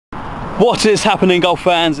What is happening, golf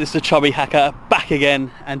fans? It's the Chubby Hacker back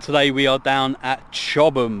again, and today we are down at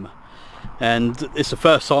Chobham, and it's the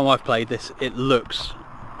first time I've played this. It looks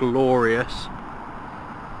glorious.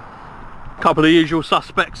 Couple of usual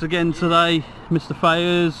suspects again today: Mr.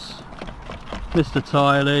 Fayers, Mr.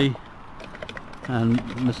 Tiley, and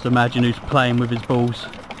Mr. Imagine, who's playing with his balls.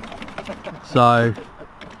 So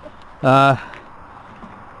last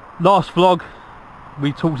vlog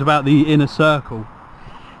we talked about the inner circle,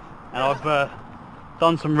 and I've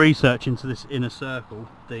done some research into this inner circle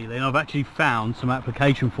deal, and I've actually found some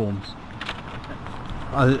application forms.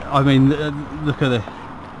 I mean, look at it.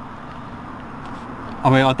 I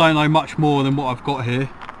mean, I don't know much more than what I've got here.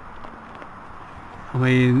 I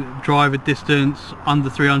mean, driver distance under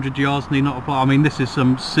 300 yards need not apply. I mean, this is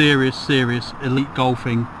some serious elite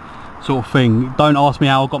golfing sort of thing. Don't ask me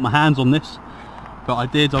how I got my hands on this, but I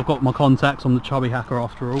did. I've got my contacts on the Chubby Hacker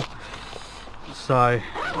after all. So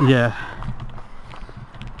yeah,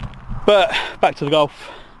 but back to the golf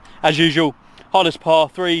as usual. Hardest par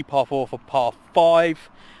 3, par 4 for par 5,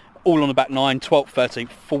 all on the back 9, 12th, 13th,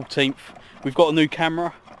 14th. We've got a new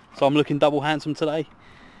camera, so I'm looking double handsome today,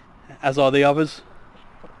 as are the others.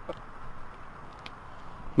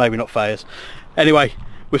 Maybe not Fayers. Anyway,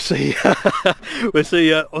 we'll see we'll see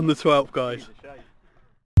you on the 12th, guys.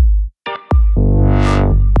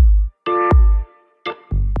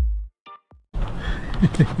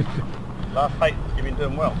 Last height, you've been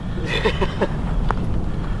doing well.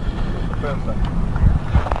 Perfect.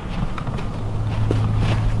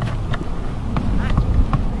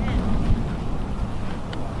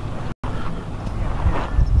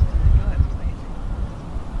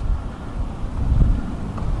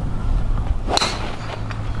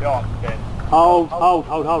 Hold.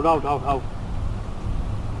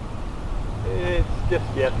 It's just,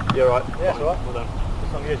 yeah, you're right. Yeah, it's alright. Well done.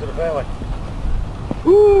 Just on the edge of the fairway.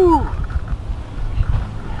 Woo!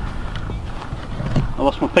 I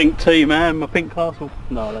lost my pink tee, man, my pink castle.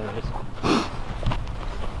 No, there it is.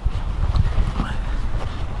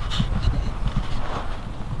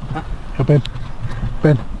 Huh? Ben.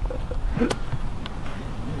 Ben. There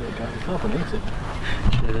you go. Carbon eats it.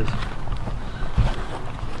 Cheers.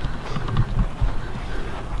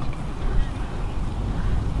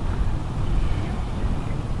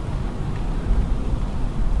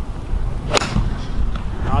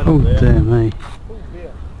 Oh dear me.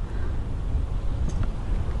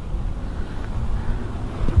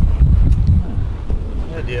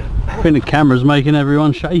 Oh dear. I think the camera's making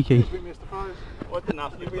everyone shaky.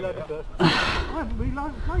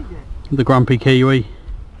 The grumpy Kiwi.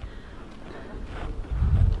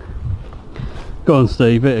 Go on,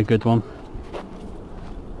 Steve, hit a good one.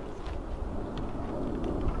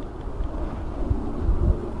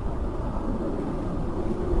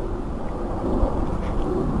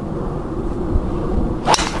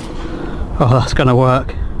 Oh, that's going to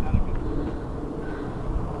work.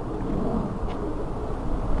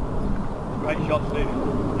 Great shot, Steve.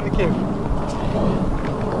 Thank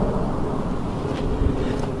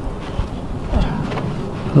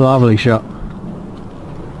you. Lovely shot.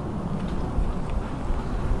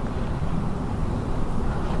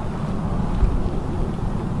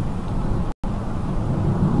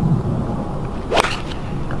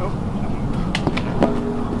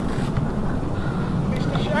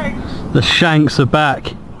 The shanks are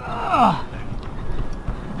back.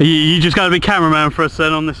 You just got to be cameraman for us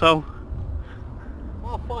then on this hole?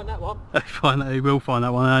 I'll find that one. He will find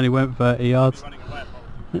that one. I only went 30 yards.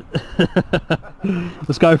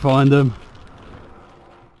 Let's go find them.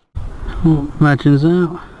 Oh, Imagine's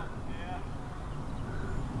out.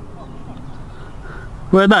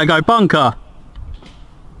 Where'd that go? Bunker?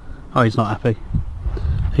 Oh, he's not happy.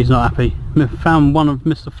 He's not happy. Found one of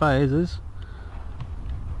Mr. Fayers'.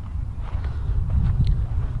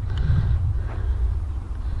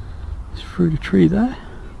 Through the tree there.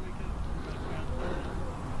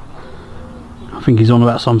 I think he's on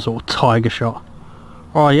about some sort of tiger shot.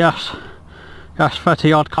 Oh yes, 30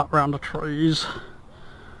 yard cut round the trees.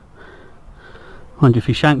 Mind you, if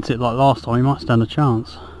he shanked it like last time, he might stand a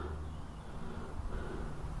chance.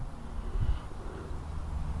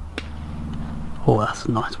 Oh, that's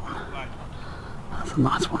a nice one. That's a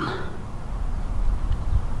nice one.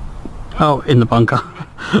 Oh, in the bunker.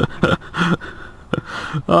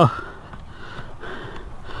 Oh.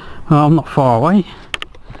 Well, I'm not far away.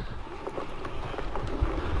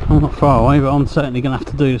 I'm not far away, but I'm certainly going to have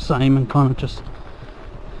to do the same and kind of just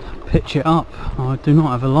pitch it up. I do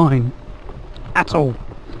not have a line at all.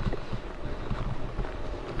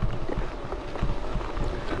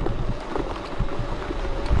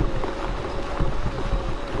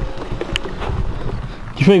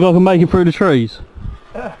 you think I can make it through the trees?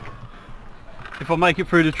 If I make it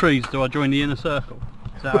through the trees, do I join the inner circle?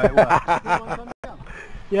 Is that how it works?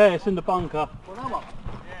 Yeah, it's in the bunker.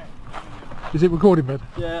 Is it recording, Ben?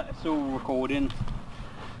 Yeah, it's all recording. Is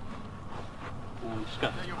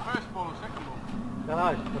that your first ball or second ball?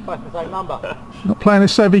 I know, we're both the same number. Not playing a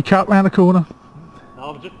Sevy Cup round the corner.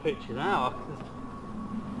 No, I've just pitched it out.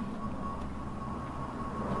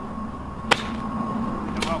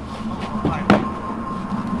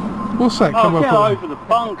 What's that? Come Oh, get up over the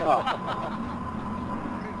bunker!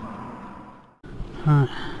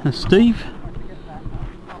 There's Steve.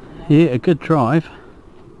 He hit a good drive.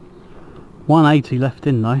 180 left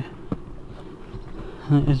in though.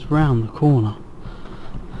 And it is round the corner.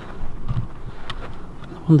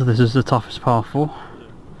 I wonder this is the toughest par 4.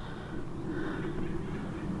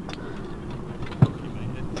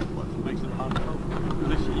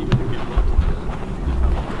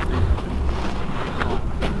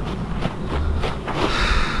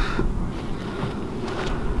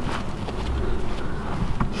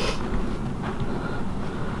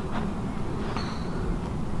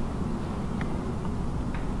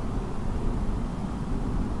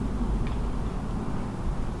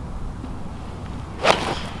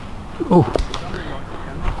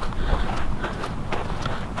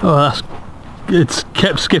 Oh, it's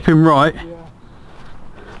kept skipping right. Yeah.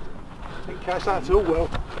 I think catch that all well.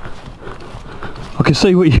 I can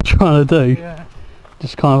see what you're trying to do. Yeah.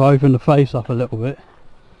 Just kind of open the face up a little bit.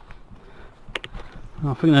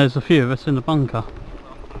 I think there's a few of us in the bunker.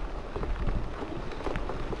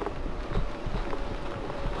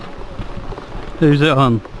 Who's it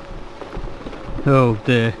on? Oh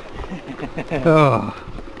dear. Oh.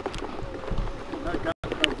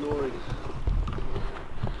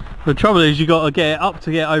 The trouble is you got to get it up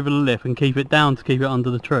to get over the lip and keep it down to keep it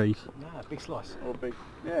under the trees. No, big slice. Or big,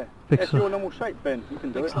 yeah. Big That's your normal shape, Ben. You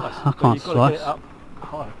can do it. Slice. I can't You've got slice. to get it up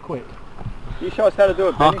high, quick. You show us how to do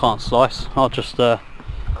it, Ben. I can't slice. I'll just do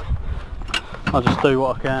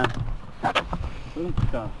what I can. I'm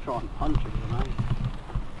gonna try and punch it,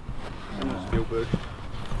 you know. Spielberg.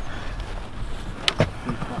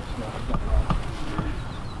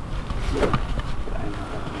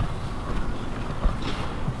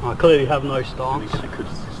 I clearly have no stance. I could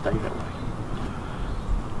stay that way.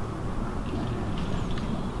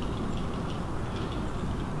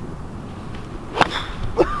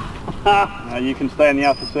 Now you can stay in the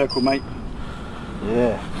outer circle, mate.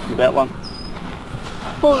 Yeah. With that one.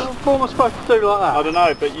 What am I supposed to do like that? I don't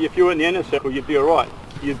know, but if you were in the inner circle, you'd be alright.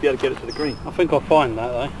 You'd be able to get it to the green. I think I'll find that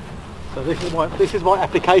though. So this is my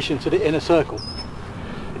application to the inner circle.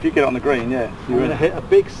 If you get it on the green, yeah. I'm going to hit a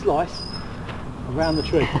big slice around the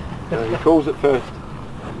tree. He calls it first.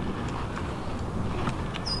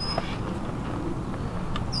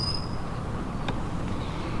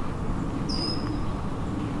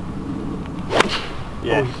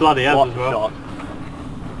 Yeah, Oh, bloody hell as well. Shot.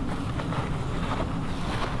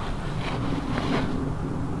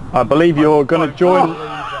 I believe you're going to join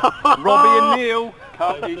Robbie and Neil.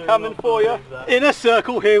 Coming for you. Inner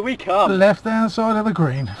circle, here we come. Left hand side of the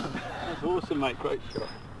green. That's awesome, mate. Great shot.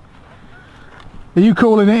 Are you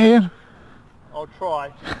calling it, Ian? I'll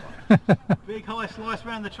try. Big high slice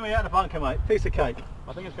round the tree out of the bunker, mate. Piece of cake.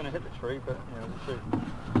 I think it's going to hit the tree, but yeah, we'll see.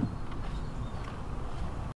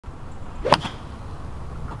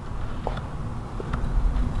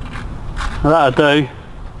 That'll do.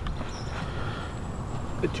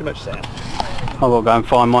 Bit too much sand. I've got to go and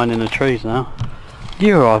find mine in the trees now.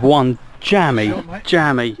 You are one jammy.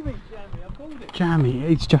 Jammy,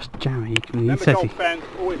 it's just jammy. Remember, golf fans,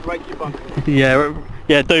 always rate your bunker.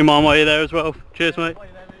 yeah, do mine while you're there as well. Cheers, mate.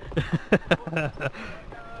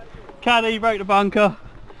 Caddy, break the bunker.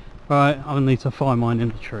 Right, I need to find mine in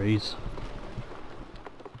the trees.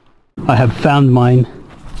 I have found mine.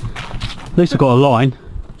 At least I've got a line.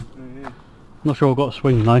 Not sure I've got a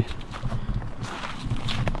swing though.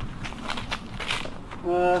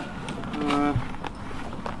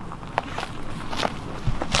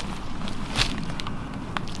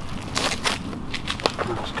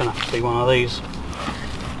 It's going to have to be one of these.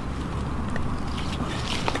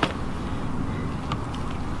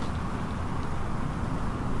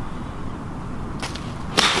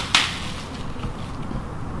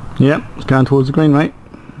 Yep, it's going towards the green, mate.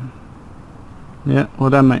 Yeah, well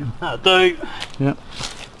done, mate. That'll do. Yep.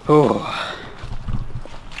 Oh.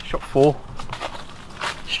 Shot 4.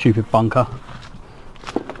 Stupid bunker.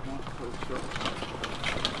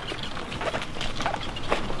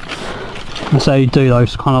 That's how you do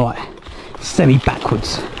those kind of like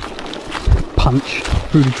semi-backwards punch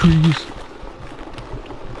through the trees.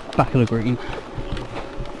 Back of the green.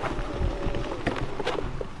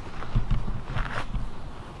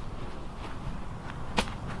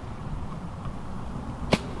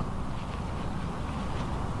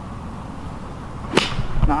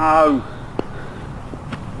 No.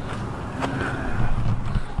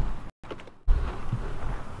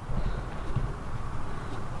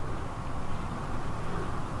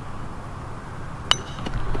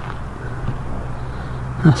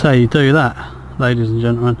 That's how you do that, ladies and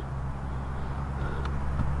gentlemen.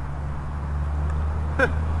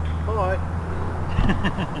 Alright.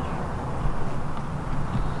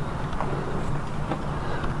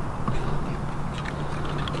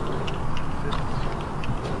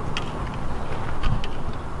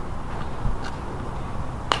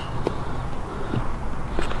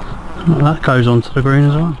 Well, that goes onto the green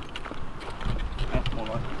as well. That's more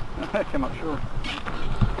like it. That came up short.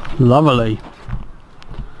 Lovely.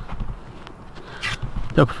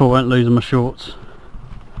 Just before I went losing my shorts.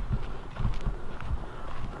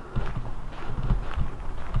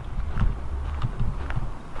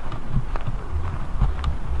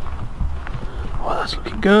 Oh, that's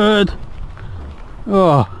looking good.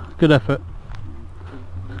 Oh, good effort.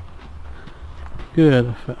 Good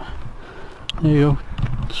effort. There you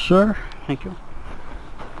go, sir. Thank you.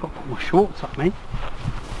 Got to put my shorts up, mate.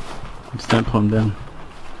 Just don't pull them down.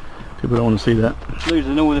 People don't want to see that.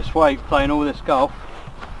 Losing all this weight, playing all this golf.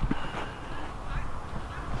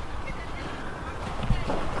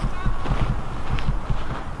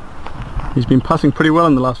 He's been putting pretty well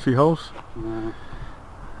in the last few holes. No.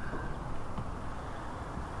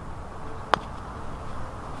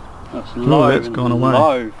 That's low. That's gone away.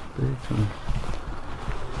 Low. Big time.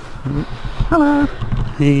 Hello.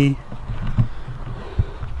 Hey.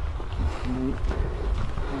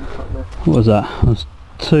 What was that? That was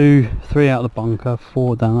 2, 3 out of the bunker,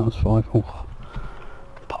 4 down, that was 5. Oh,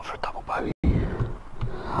 putt for a double bogey.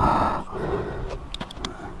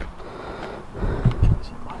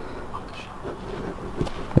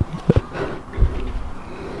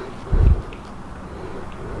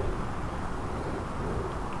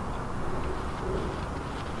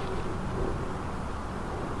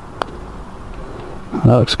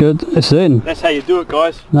 That looks good. It's in. That's how you do it,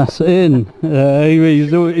 guys. That's in.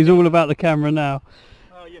 He's all about the camera now.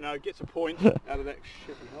 Oh, you know, gets a point out of that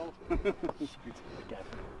shitty hole.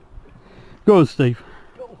 Go on, Steve.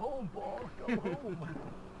 Go home, boy. Go home.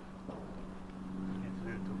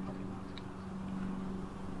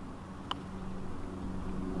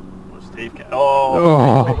 Steve can.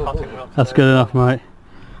 Oh, that's good enough, mate.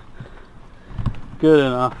 Good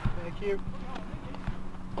enough. Thank you.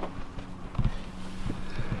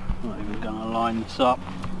 Not even going to line this up.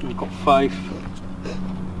 I've got faith.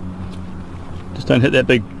 Just don't hit that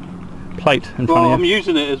big plate in Well, front of I'm you.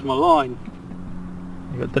 using it as my line.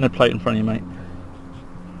 You've got dinner plate in front of you, mate.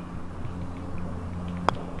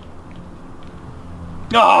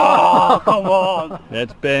 Oh, come on!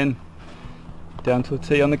 That's Ben. Down to a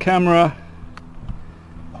T on the camera.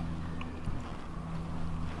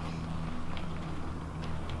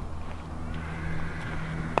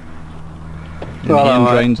 And Well, Ian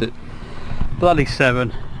alright. drains it. Bloody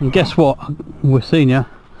 7. And guess what? We're seeing you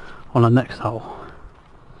on the next hole.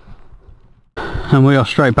 And we are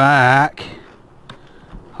straight back.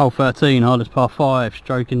 Hole 13, hardest par 5,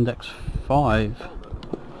 stroke index 5.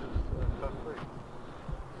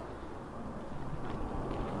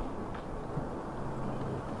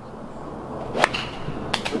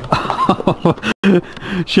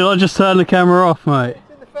 Should I just turn the camera off, mate?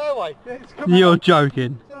 It's in the fairway. It's coming You're up.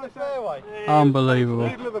 joking. It's in the fairway. Unbelievable.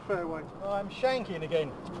 Middle of the fairway. I'm shanking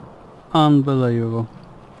again. Unbelievable.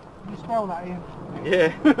 Can you spell that, Ian?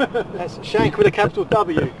 Yeah. That's shank with a capital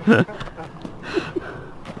W.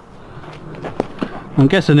 I'm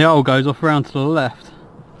guessing the hole goes off around to the left.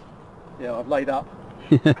 Yeah, I've laid up.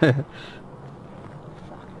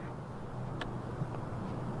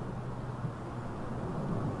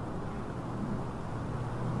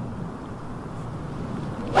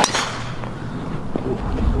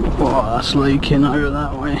 Oh, that's leaking over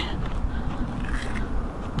that way.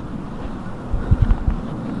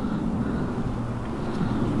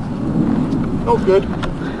 Not good.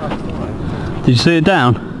 Did you see it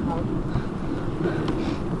down?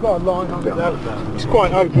 I've got a line under that. It's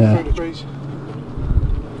quite open through the trees.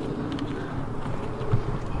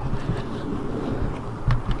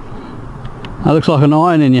 That looks like an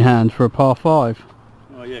iron in your hand for a par 5.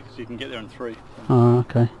 Oh yeah, because you can get there in 3. Oh,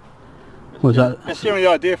 okay. Was that That's the only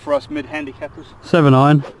idea for us mid-handicappers. 7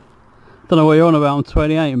 iron? Don't know what you're on about. I'm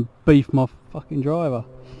 28 and beef my fucking driver.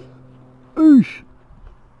 Oosh.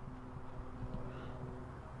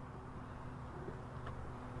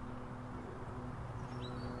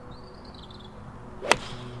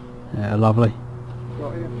 Yeah, lovely.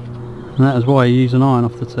 Right here. And that is why you use an iron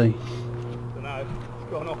off the tee. No, it's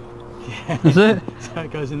gone off. Is it? So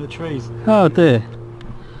it goes in the trees. Oh dear.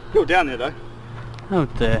 You're down there though. Oh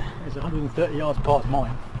dear. It's 130 yards past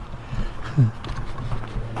mine.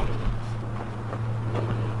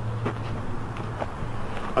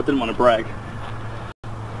 I didn't want to brag.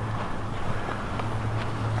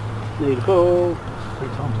 Need a ball. 3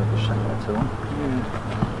 times I just shanked that 2 on.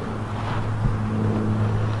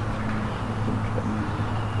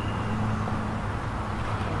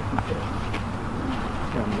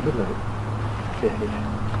 Yeah, in the middle of it. Yeah.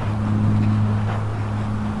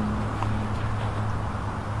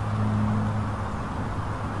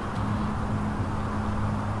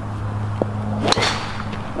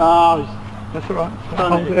 Oh, that's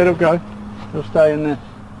alright. It'll go. It'll stay in there.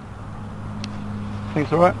 Think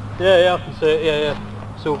it's alright? Yeah, I can see it. Yeah.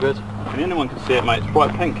 It's all good. Anyone can see it, mate. It's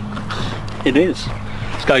bright pink. It is.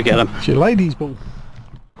 Let's go get them. It's your ladies' ball. Do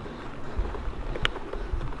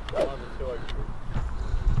you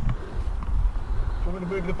want me to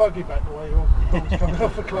move the buggy back the way your ball's coming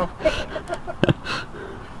off the club?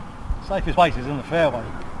 Safest place is in the fairway.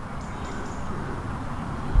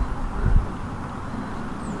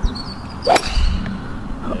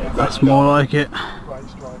 That's more like it. Great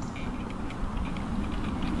strike.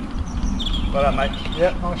 Well done, mate.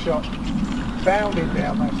 Yeah, nice shot. Bounding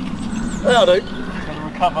down, mate. That'll do. Gonna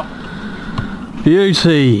recover.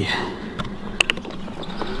 Beauty.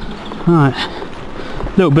 Right.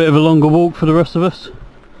 Little bit of a longer walk for the rest of us.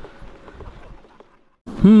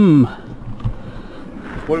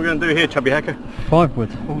 What are we going to do here, Chubby Hacker? 5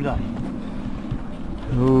 wood. All day.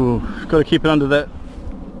 Ooh, got to keep it under that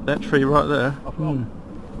tree right there.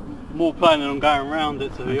 More planning on going around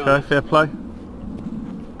it, to be honest. Okay, fair play.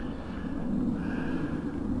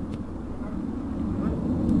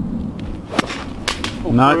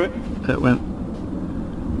 No, it went.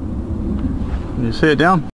 Can you see it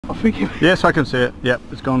down? I think it... Yes, I can see it. Yep,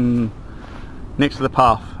 it's gone next to the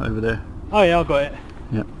path over there. Oh yeah, I got it.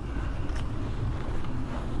 Yep.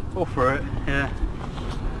 All through it, yeah.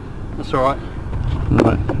 That's alright.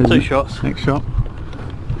 Right, 2 shots. Next shot.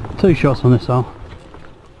 2 shots on this hole.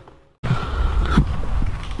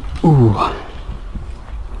 Ooh.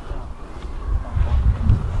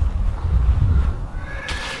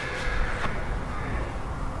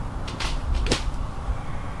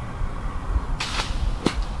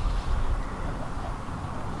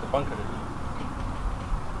 The bunker.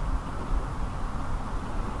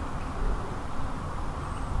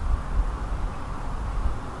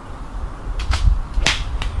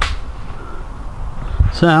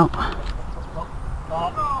 It's out.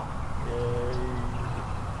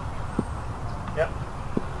 Yep.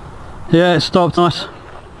 Yeah, it stopped nice.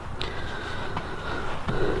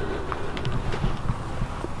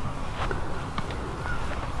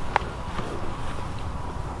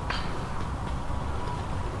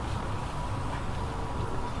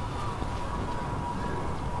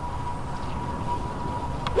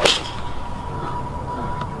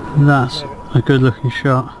 That's a good looking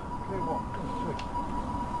shot.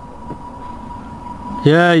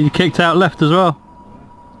 Yeah, you kicked out left as well.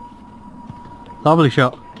 Lovely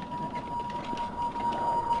shot.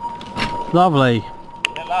 Lovely.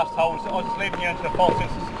 That last hole, I was just leaving you into the false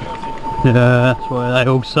sense of security. Yeah, that's what they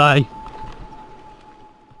all say.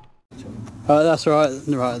 That's alright.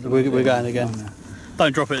 Right, we're going again.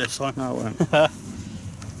 Don't drop it this time. No, I won't.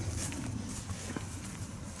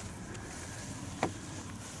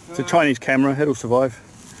 It's a Chinese camera, it'll survive.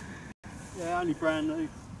 Yeah, only brand new.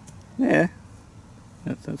 Yeah,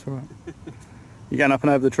 that's alright. You're going up and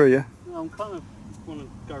over the tree, yeah? I'm kind of want to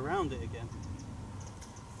go round it again.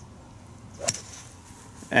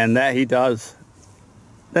 And that he does.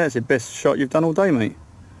 That's the best shot you've done all day, mate.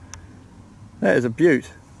 That is a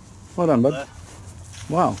beaut. Well done, bud. There.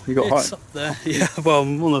 Wow, you got It's height. up there. Yeah, well,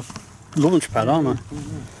 I'm on the launch pad, aren't I?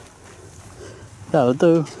 That'll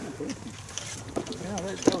do.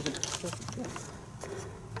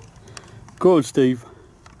 Good, Steve.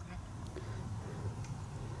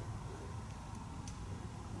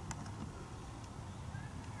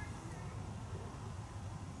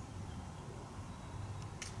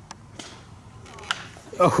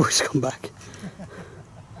 Oh, it's come back.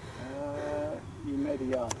 You made a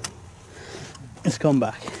yard. It's come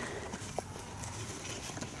back.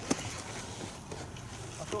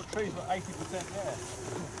 I thought trees were 80% there.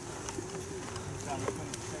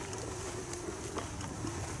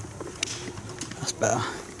 That's better.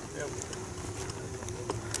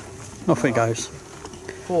 Off it goes.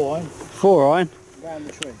 4 iron. 4 iron. Round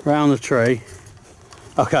the tree. Round the tree.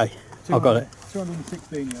 Okay, I got it.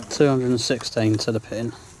 216, yeah. 216 to the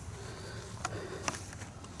pin.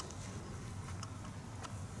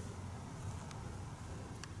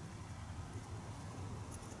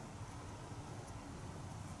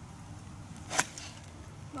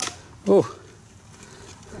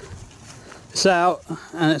 It's out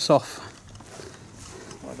and it's off.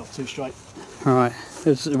 I got too straight. Alright,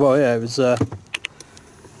 well yeah, it was a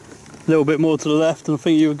little bit more to the left and I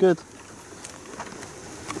think you were good.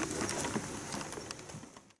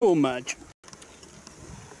 Oh, Madge.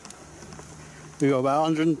 We got about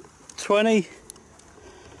 120.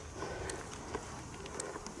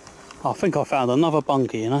 I think I found another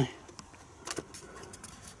bunker, you know.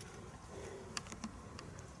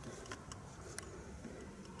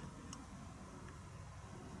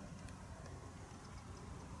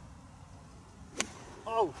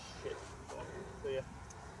 Oh shit. See ya.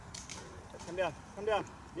 Come down, come down.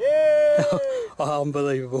 Yeah! Oh,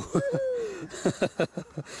 unbelievable.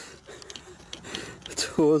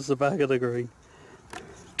 Towards the back of the green.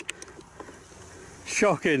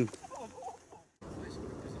 Shocking.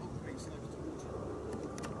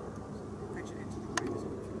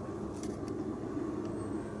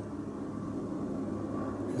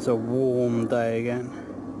 It's a warm day again.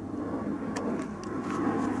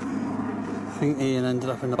 I think Ian ended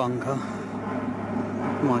up in the bunker.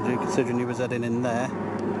 Mind you, considering he was heading in there,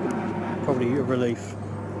 probably a relief.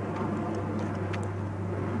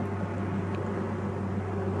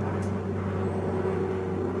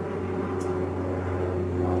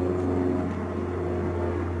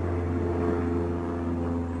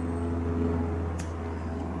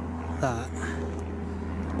 That.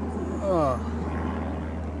 Oh.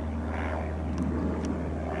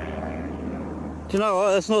 Do you know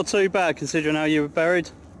what? That's not too bad considering how you were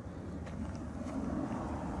buried.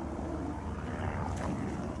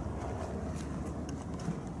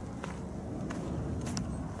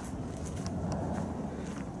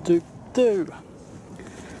 Do.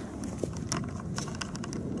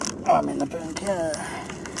 I'm in the bunker.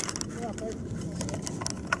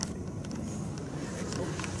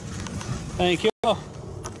 Thank you.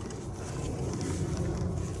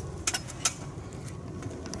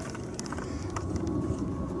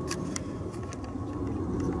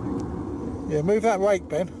 Yeah, move that rake,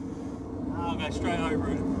 Ben. I'll go straight over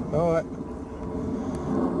it. Alright.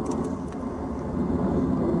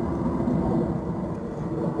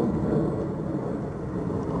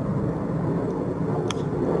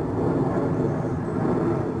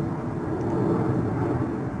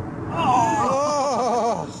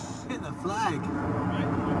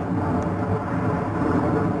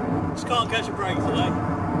 Just can't catch a break today.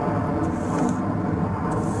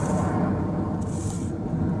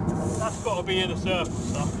 That's got to be in the surface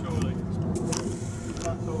stuff, surely.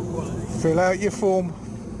 That's all quality. Fill out your form.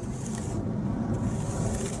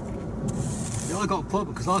 Yeah, I got a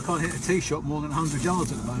problem because I can't hit a tee shot more than 100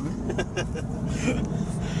 yards at the moment.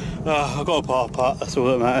 I've got a par putt, that's all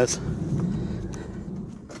that matters.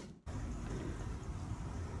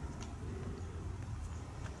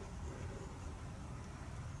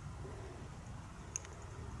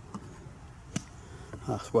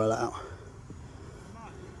 That's well out.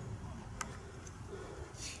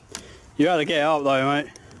 You had to get up though, mate.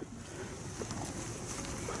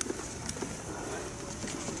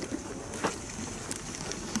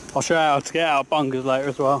 I'll show you how to get out of bunkers later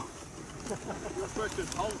as well. You're supposed to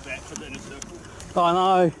hold that for then a circle. I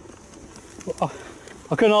know.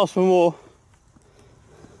 I couldn't ask for more.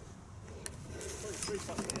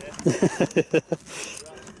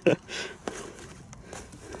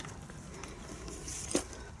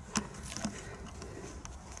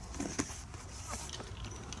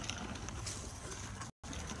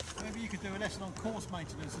 Maybe you could do a lesson on course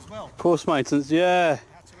maintenance as well. Course maintenance, yeah.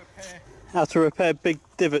 How to repair Big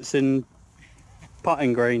divots in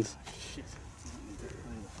putting greens. shit.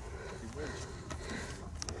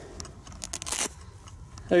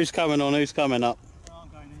 Who's coming on? Who's coming up? I'm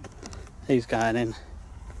going in. He's going in.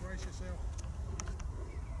 Brace yourself.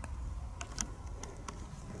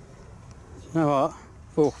 You know what?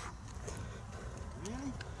 Oof.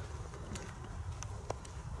 Really?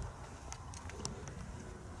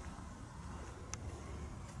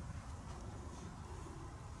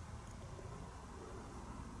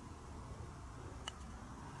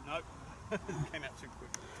 Nope. Came out too quick.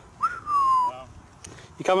 Wow.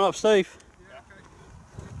 You coming up, Steve? Yeah, okay.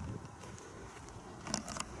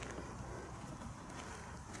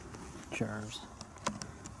 Cheers.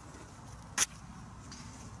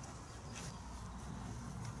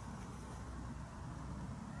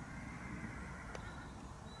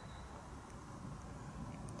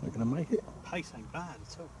 They're going to make it. Pace ain't bad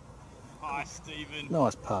at all. Hi, Stephen.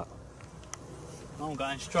 Nice putt. I'm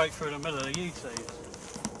going straight through the middle of the U-tees.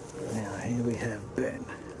 Now here we have Ben.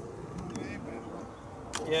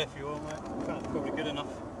 Yeah, if you want, mate. I think that's probably good enough.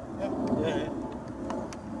 Yeah. Yeah.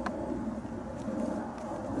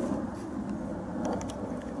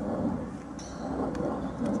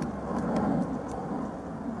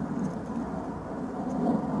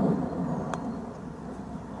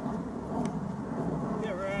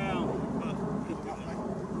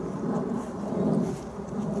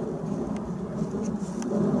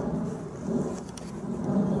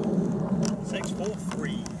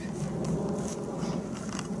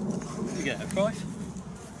 5?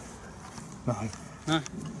 No. No? I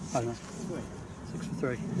don't know. 6 for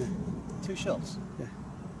 3. Yeah. 2 shots? Yeah.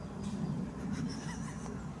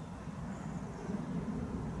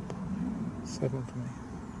 Seven for me.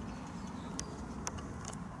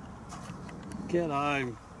 Get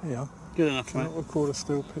home. Yeah. Good enough, Can I mate. not record a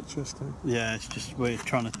still picture still? Yeah, it's just we're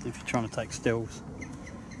trying to, if you're trying to take stills.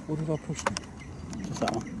 What did I push? Just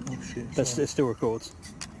that one. Oh shit. But sorry. it still records.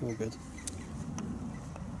 All good.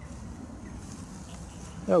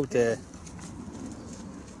 Oh dear.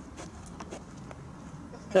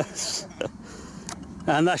 Yes.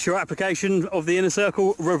 And that's your application of the inner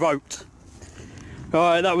circle revoked.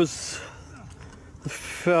 Alright, that was,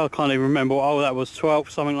 I can't even remember, oh that was 12,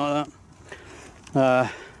 something like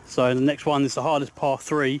that. So the next one is the hardest par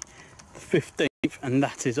 3, the 15th, and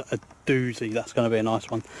that is a doozy. That's going to be a nice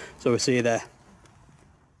one. So we'll see you there.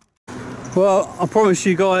 Well, I promised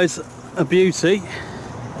you guys a beauty.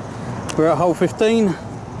 We're at hole 15,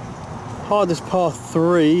 hardest par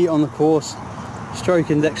 3 on the course,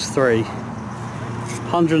 stroke index 3,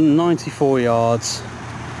 194 yards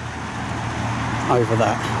over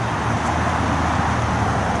that.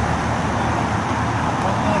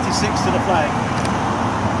 96 to the flag.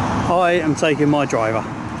 I am taking my driver.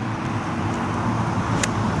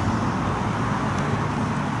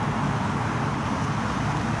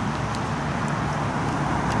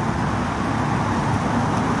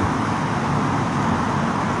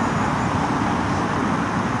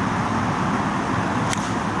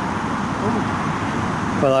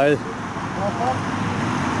 Hello.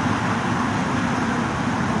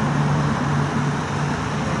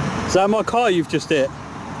 Is that my car you've just hit?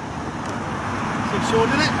 It's short,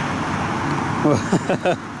 isn't it? No, it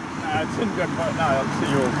shouldn't go quite. No, I'll see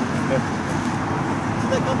yours. Did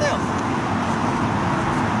they come down?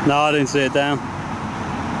 No, I didn't see it down.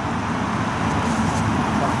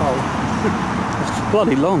 It's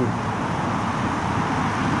bloody long.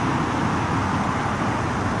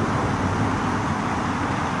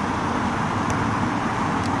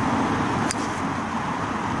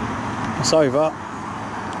 It's over.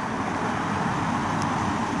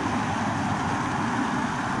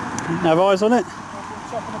 Have eyes on it?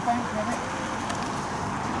 Top of the bank, maybe.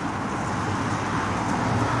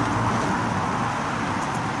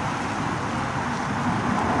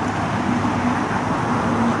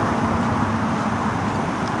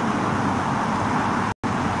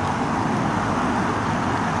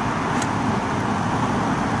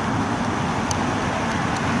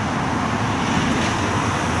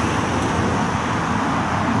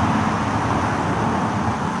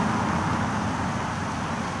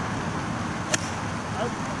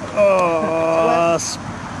 Oh,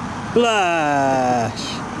 splash!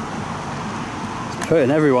 It's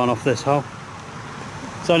putting everyone off this hole.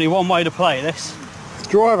 There's only one way to play this.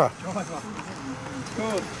 Driver.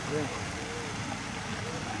 Good.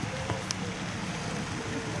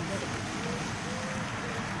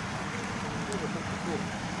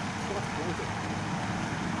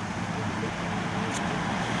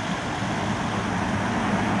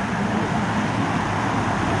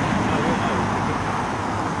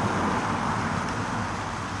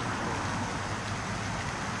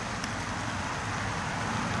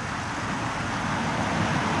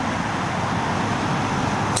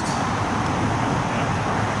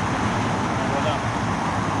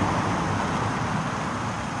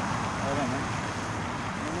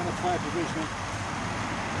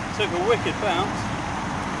 Took a wicked bounce.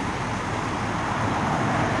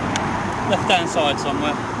 Left hand side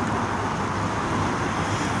somewhere.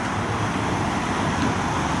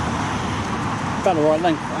 About the right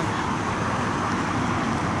length though.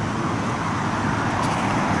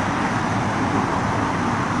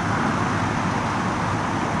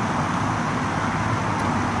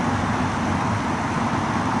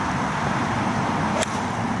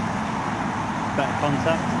 Better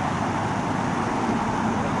contact.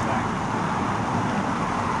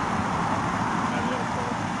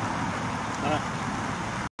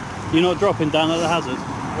 You're not dropping down at the hazard?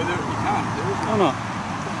 Well, you can't do it. Oh not?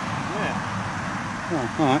 Yeah.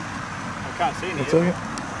 Oh, alright. I can't see any.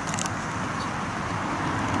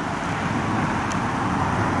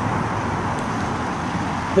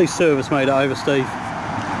 At least two of us made it over, Steve.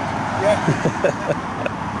 Yeah.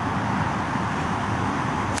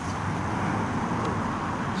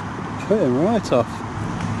 Put him right off.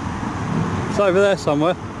 It's over there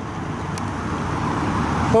somewhere.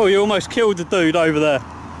 Oh, you almost killed the dude over there.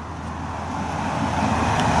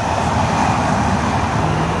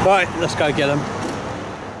 Right, let's go get him.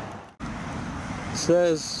 It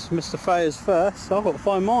says Mr. Fayer's first, so I've got to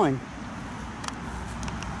find mine.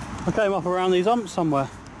 I came up around these humps somewhere.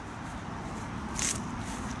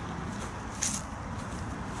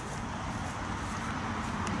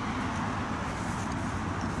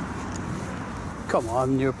 Come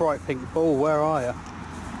on, you're a bright pink ball, where are you?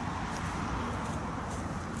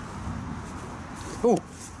 Oh,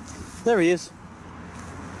 there he is.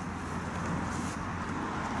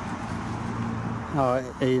 Oh,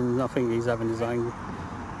 I think he's having his own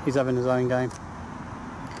game.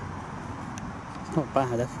 It's not a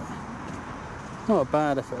bad effort. Not a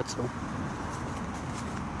bad effort at all.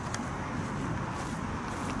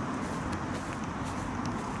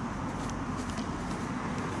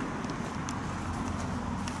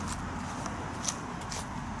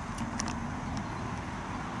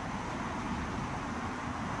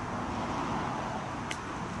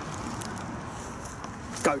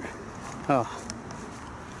 Go. Oh.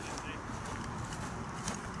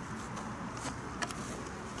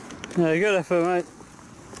 Yeah, good effort, mate.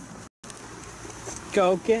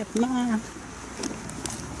 Go get mine.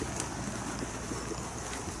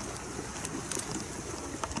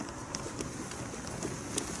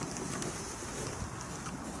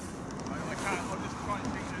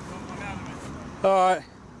 Alright.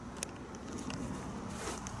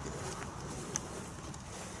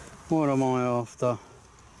 What am I after?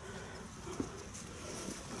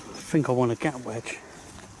 I think I want a gap wedge.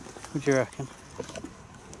 What do you reckon?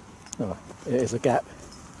 Oh, it is a gap.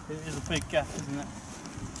 It is a big gap, isn't it?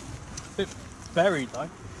 A bit buried though.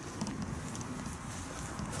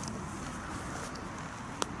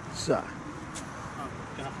 So, Oh,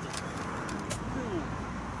 gonna have to. Ooh.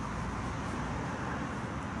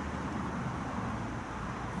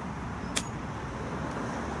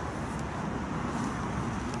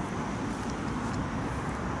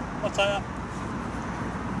 I'll take that.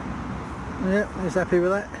 Yeah, he's happy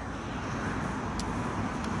with that.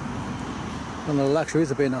 One of the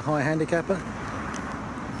luxuries of being a high handicapper.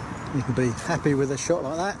 You can be happy with a shot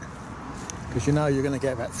like that because you know you're going to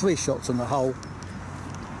get about 3 shots on the hole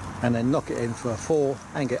and then knock it in for a 4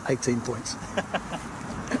 and get 18 points.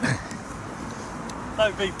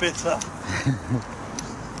 Don't be bitter.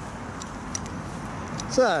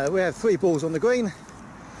 So we have 3 balls on the green.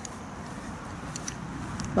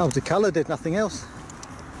 Multicolour, did nothing else.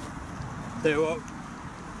 Tell you what.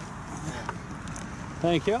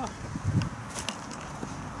 Thank you.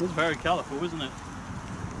 It's very colourful, isn't it?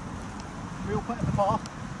 Real quick at the bar.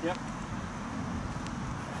 Yep.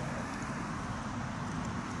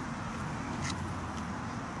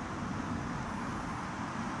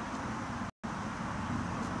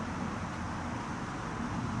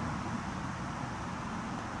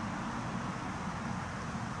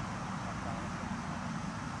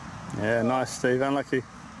 yeah, nice, Steve. Unlucky.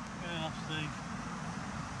 Good enough, Steve.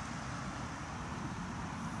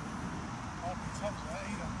 I can touch that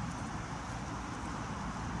either.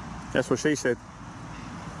 That's what she said.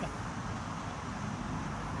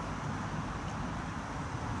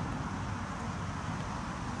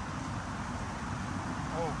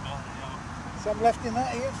 Oh, God, yeah. Some left in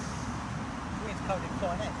that here. It's coated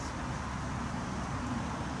finesse.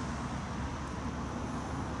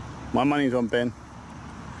 My money's on Ben.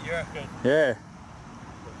 You reckon? Yeah,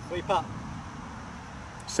 3 putt.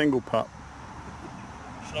 single putt.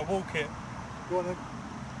 Should I walk it? Go on then.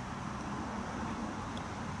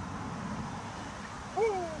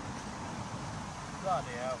 Bloody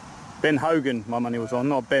hell. Ben Hogan, my money was on,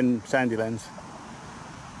 not Ben Sandylands.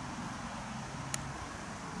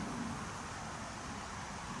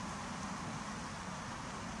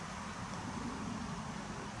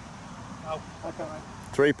 Oh, Okay, mate.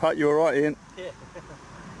 3 putt, you alright, Ian? yeah.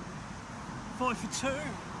 5 for 2.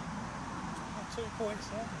 2 points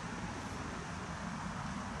there.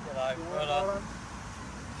 Well done.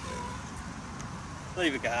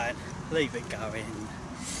 Leave it going. Leave it going.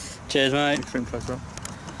 Cheers, mate. Trim closer up.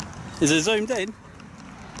 Is it zoomed in?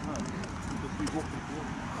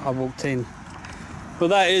 I walked in. Well,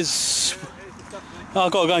 that is. Oh,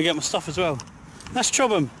 I've got to go and get my stuff as well. That's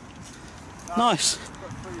Chobham. Nice.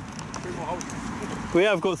 We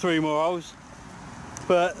have got 3 more holes,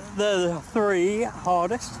 but they're the 3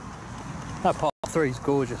 hardest. That part 3 is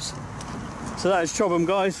gorgeous. So that is Chobham,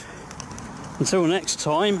 guys. Until next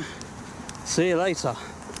time, see you later.